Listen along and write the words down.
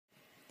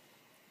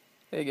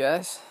Hey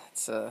guys,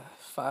 it's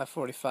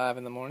 5:45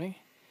 in the morning.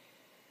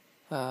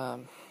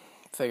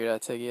 Figured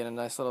I'd take you in a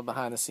nice little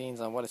behind the scenes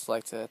on what it's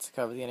like to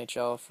cover the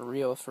NHL for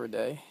real for a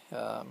day.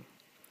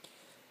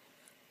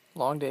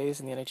 Long days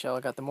in the NHL. I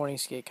got the morning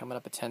skate coming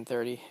up at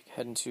 10:30,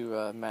 heading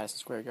to Madison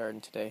Square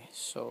Garden today.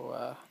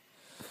 So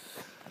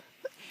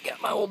got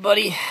my old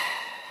buddy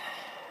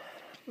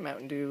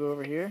Mountain Dew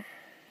over here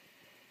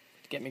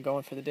to get me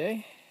going for the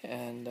day,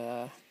 and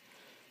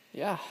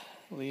yeah,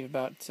 leave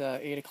about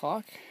 8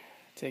 o'clock.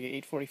 Take an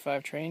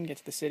 8:45 train, get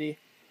to the city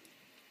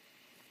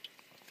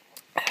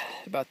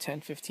about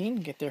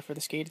 10:15, get there for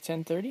the skate at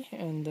 10:30,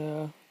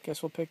 and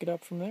guess we'll pick it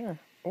up from there.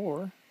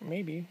 Or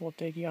maybe we'll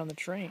take you on the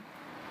train.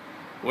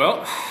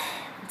 Well,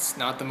 it's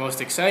not the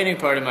most exciting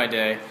part of my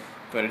day,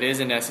 but it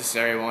is a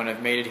necessary one.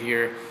 I've made it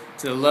here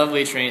to the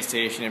lovely train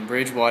station in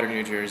Bridgewater,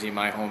 New Jersey,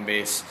 my home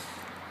base.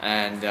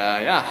 And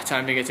yeah,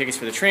 time to get tickets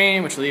for the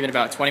train, which will leave in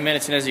about 20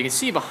 minutes. And as you can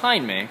see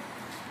behind me,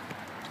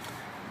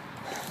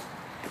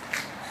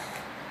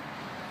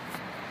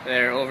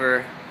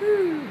 over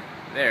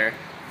there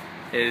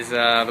is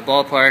the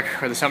ballpark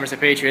where the Somerset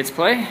Patriots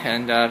play,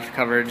 and I've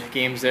covered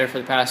games there for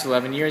the past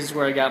 11 years. Is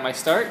where I got my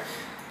start.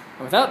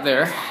 And without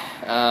there,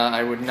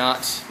 I would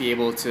not be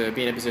able to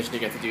be in a position to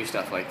get to do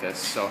stuff like this.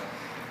 So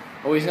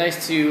always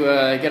nice to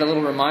get a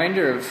little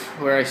reminder of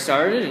where I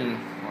started and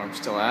where I'm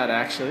still at,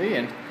 actually.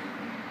 And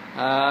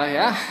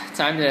yeah,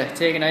 time to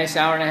take a nice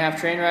hour-and-a-half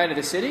train ride to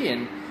the city,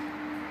 and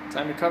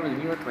time to cover the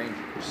New York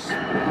Rangers.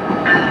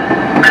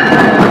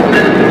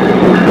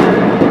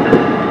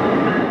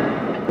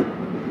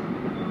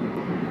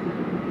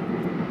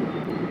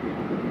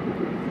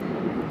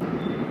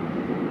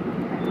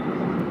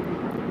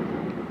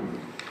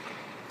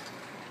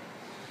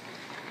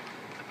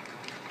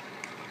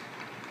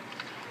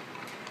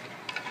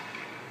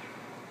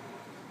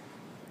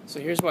 So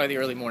here's why the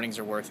early mornings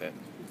are worth it.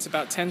 It's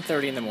about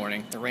 10:30 in the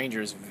morning. The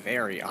Rangers'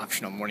 very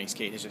optional morning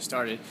skate has just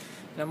started,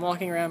 and I'm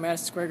walking around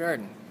Madison Square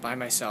Garden by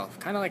myself,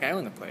 kind of like I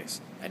own the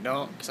place. I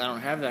don't, because I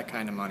don't have that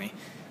kind of money.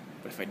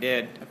 But if I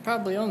did, I'd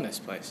probably own this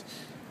place.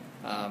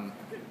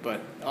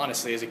 But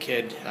honestly, as a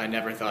kid, I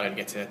never thought I'd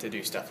get to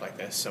do stuff like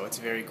this. So it's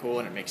very cool,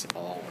 and it makes it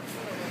all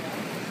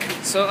worth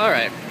it. So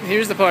alright,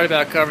 here's the part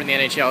about covering the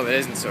NHL that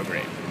isn't so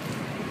great.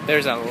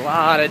 There's a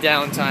lot of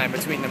downtime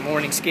between the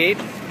morning skate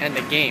and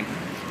the game.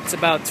 It's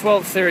about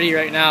 12:30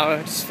 right now.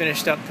 I just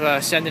finished up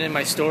sending in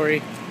my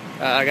story.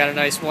 I got a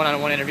nice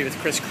one-on-one interview with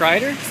Chris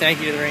Kreider.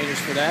 Thank you to the Rangers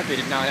for that. They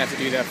did not have to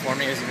do that for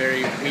me. It was a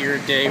very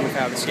weird day with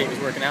how the skate was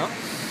working out.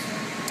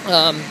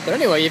 But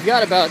anyway, you've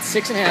got about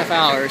 6.5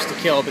 hours to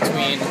kill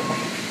between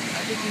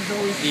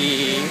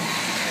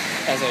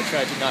as I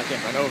tried to not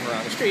get run over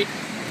on the street,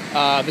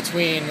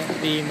 between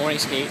the morning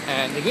skate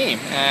and the game.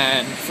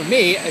 And for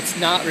me, it's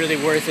not really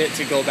worth it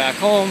to go back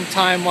home.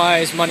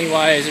 Time-wise,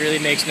 money-wise, it really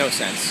makes no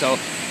sense. So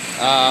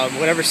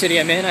whatever city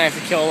I'm in, I have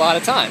to kill a lot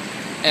of time.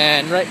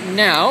 And right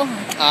now,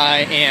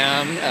 I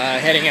am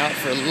heading out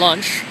for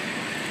lunch.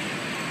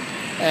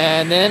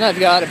 And then I've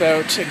got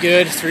about a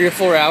good 3 or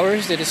 4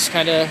 hours to just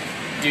kind of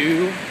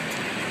do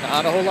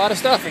not a whole lot of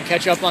stuff and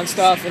catch up on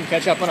stuff and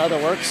catch up on other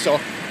work. So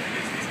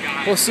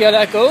we'll see how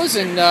that goes,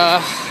 and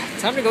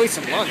time to go eat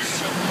some lunch.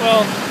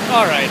 Well,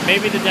 alright,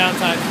 maybe the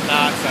downtime's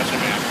not such a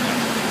bad thing.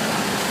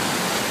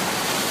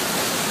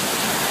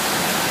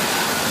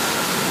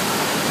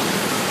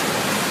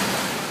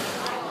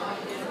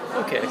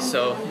 Okay,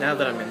 so now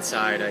that I'm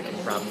inside, I can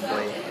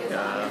probably be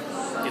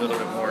a little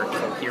bit more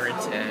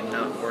coherent and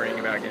not worrying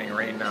about getting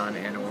rained on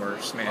and or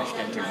smashed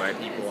into by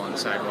people on the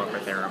sidewalk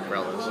with their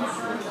umbrellas.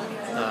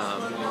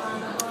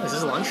 This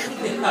is lunch.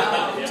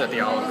 It's at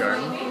the Olive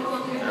Garden.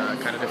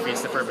 Kind of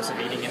defeats the purpose of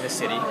eating in the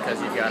city because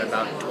you've got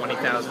about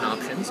 20,000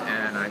 options,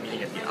 and I'm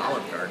eating at the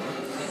Olive Garden.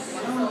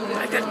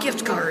 I got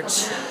gift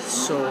cards,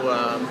 so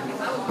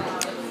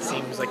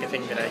seems like a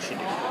thing that I should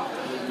do.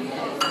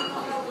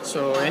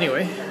 So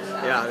anyway,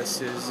 yeah, this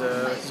is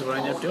what I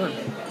ended up doing.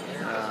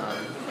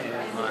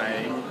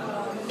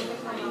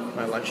 And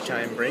my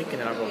lunchtime break, and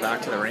then I'll go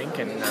back to the rink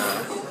and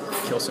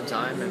kill some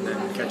time, and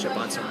then catch up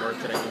on some work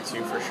that I need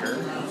to for sure,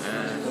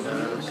 and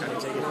kind of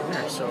take it from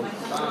there. So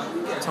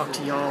I'll talk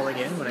to y'all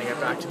again when I get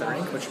back to the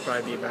rink, which will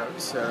probably be about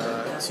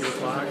 2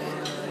 o'clock.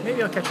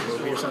 Maybe I'll catch a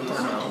movie or something.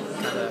 I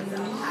don't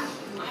know.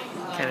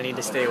 Kind of need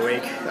to stay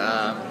awake.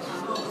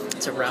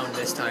 It's around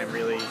this time,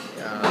 really,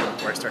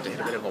 where I start to hit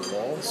a bit of a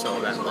wall,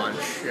 so that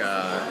lunch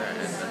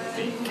and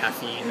the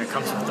caffeine that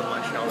comes with the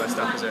lunch and all that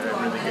stuff is a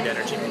really good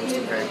energy boost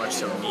and very much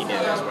so needed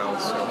as well.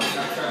 So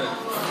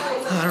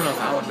I don't know if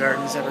Olive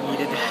Garden is ever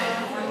needed,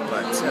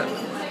 but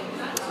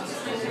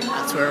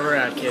that's where we're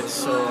at, kids.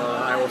 So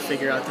I will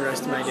figure out the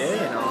rest of my day,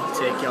 and I'll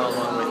take y'all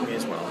along with me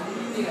as well.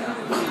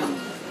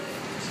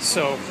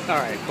 So,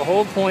 alright, the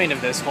whole point of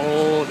this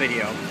whole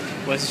video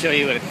was to show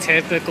you what a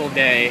typical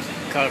day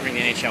covering the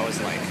NHL is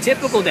like.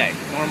 Typical day.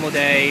 Normal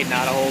day,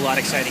 not a whole lot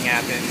exciting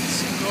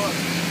happens.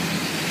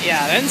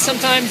 Yeah, then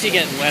sometimes you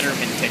get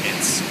Letterman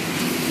tickets.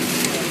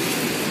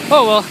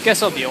 Oh well,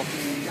 guess I'll deal.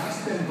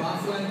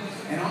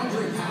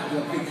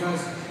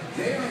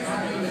 They are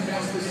having the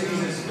best of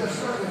seasons. They're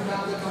starting with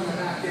Pavlik on the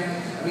back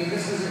end. I mean,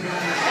 this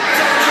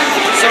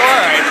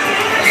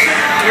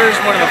here's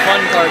one of the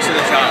fun parts of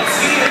the job.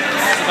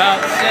 It's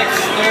about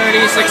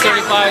 6:30,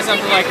 6:35,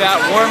 something like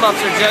that. Warm-ups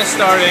are just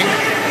starting.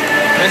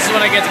 This is when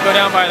I get to go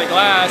down by the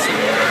glass and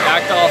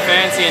act all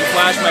fancy and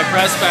flash my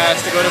press pass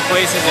to go to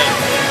places that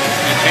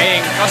a paying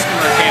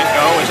customer can't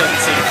go, which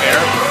doesn't seem fair,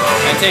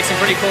 and take some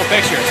pretty cool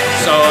pictures.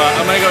 So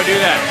I'm going to go do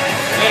that.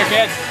 Later,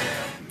 kids.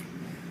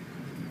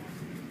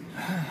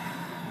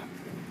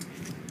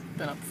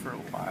 Been up for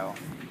a while.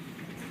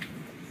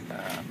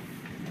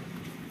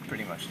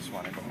 Pretty much just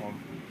want to go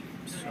home.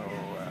 So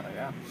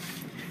yeah,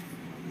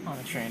 on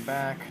the train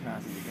back,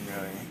 not that you can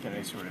really get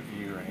any sort of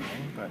view or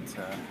anything, but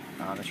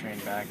on the train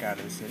back out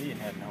of the city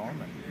and heading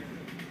home,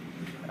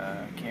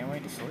 and can't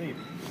wait to sleep.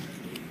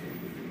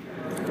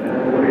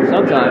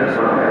 Sometimes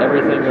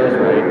everything goes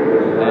right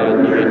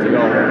and you get to go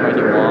home when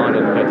you want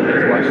and get to get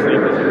as much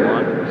sleep as you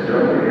want.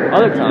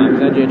 Other times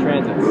NJ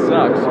Transit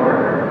sucks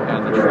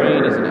and the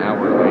train is an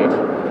hour late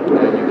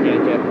and you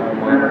can't get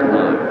home on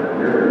time.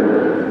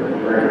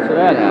 So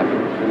that happened.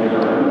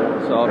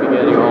 So I'll be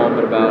getting home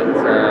at about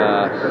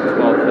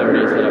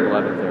 12:30 instead of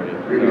 11:30.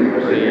 So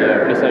pretty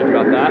psyched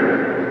about that.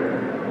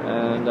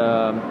 And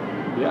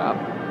yeah,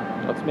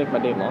 let's make my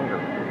day longer.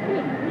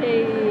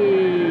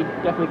 Yay!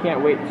 Definitely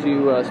can't wait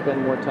to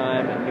spend more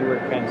time at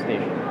Newark Penn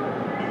Station.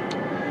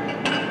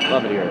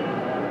 Love it here.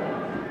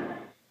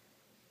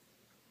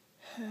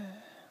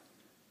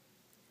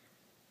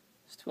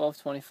 It's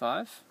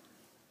 12:25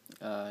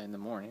 in the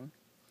morning.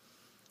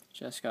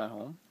 Just got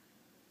home.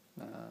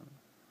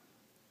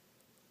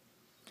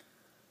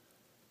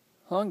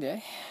 Long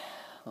day.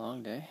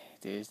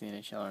 Days in the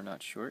NHL are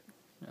not short.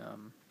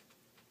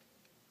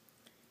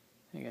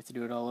 I got to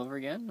do it all over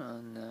again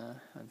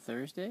on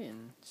Thursday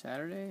and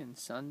Saturday and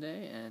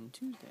Sunday and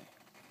Tuesday.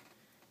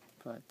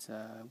 But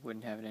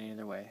wouldn't have it any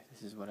other way.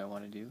 This is what I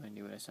want to do. I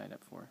knew what I signed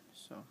up for.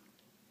 So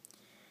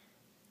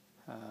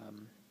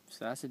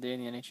that's a day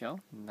in the NHL.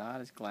 Not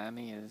as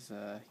glammy as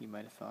you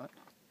might have thought.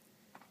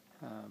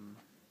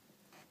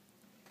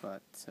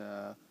 But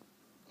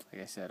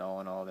like I said,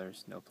 all in all,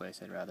 there's no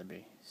place I'd rather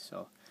be.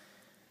 So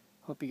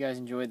hope you guys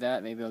enjoyed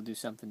that. Maybe I'll do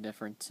something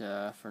different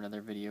for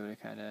another video to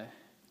kind of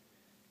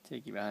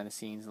take you behind the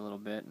scenes a little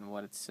bit and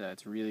what it's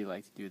really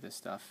like to do this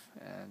stuff.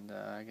 And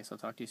I guess I'll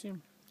talk to you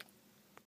soon.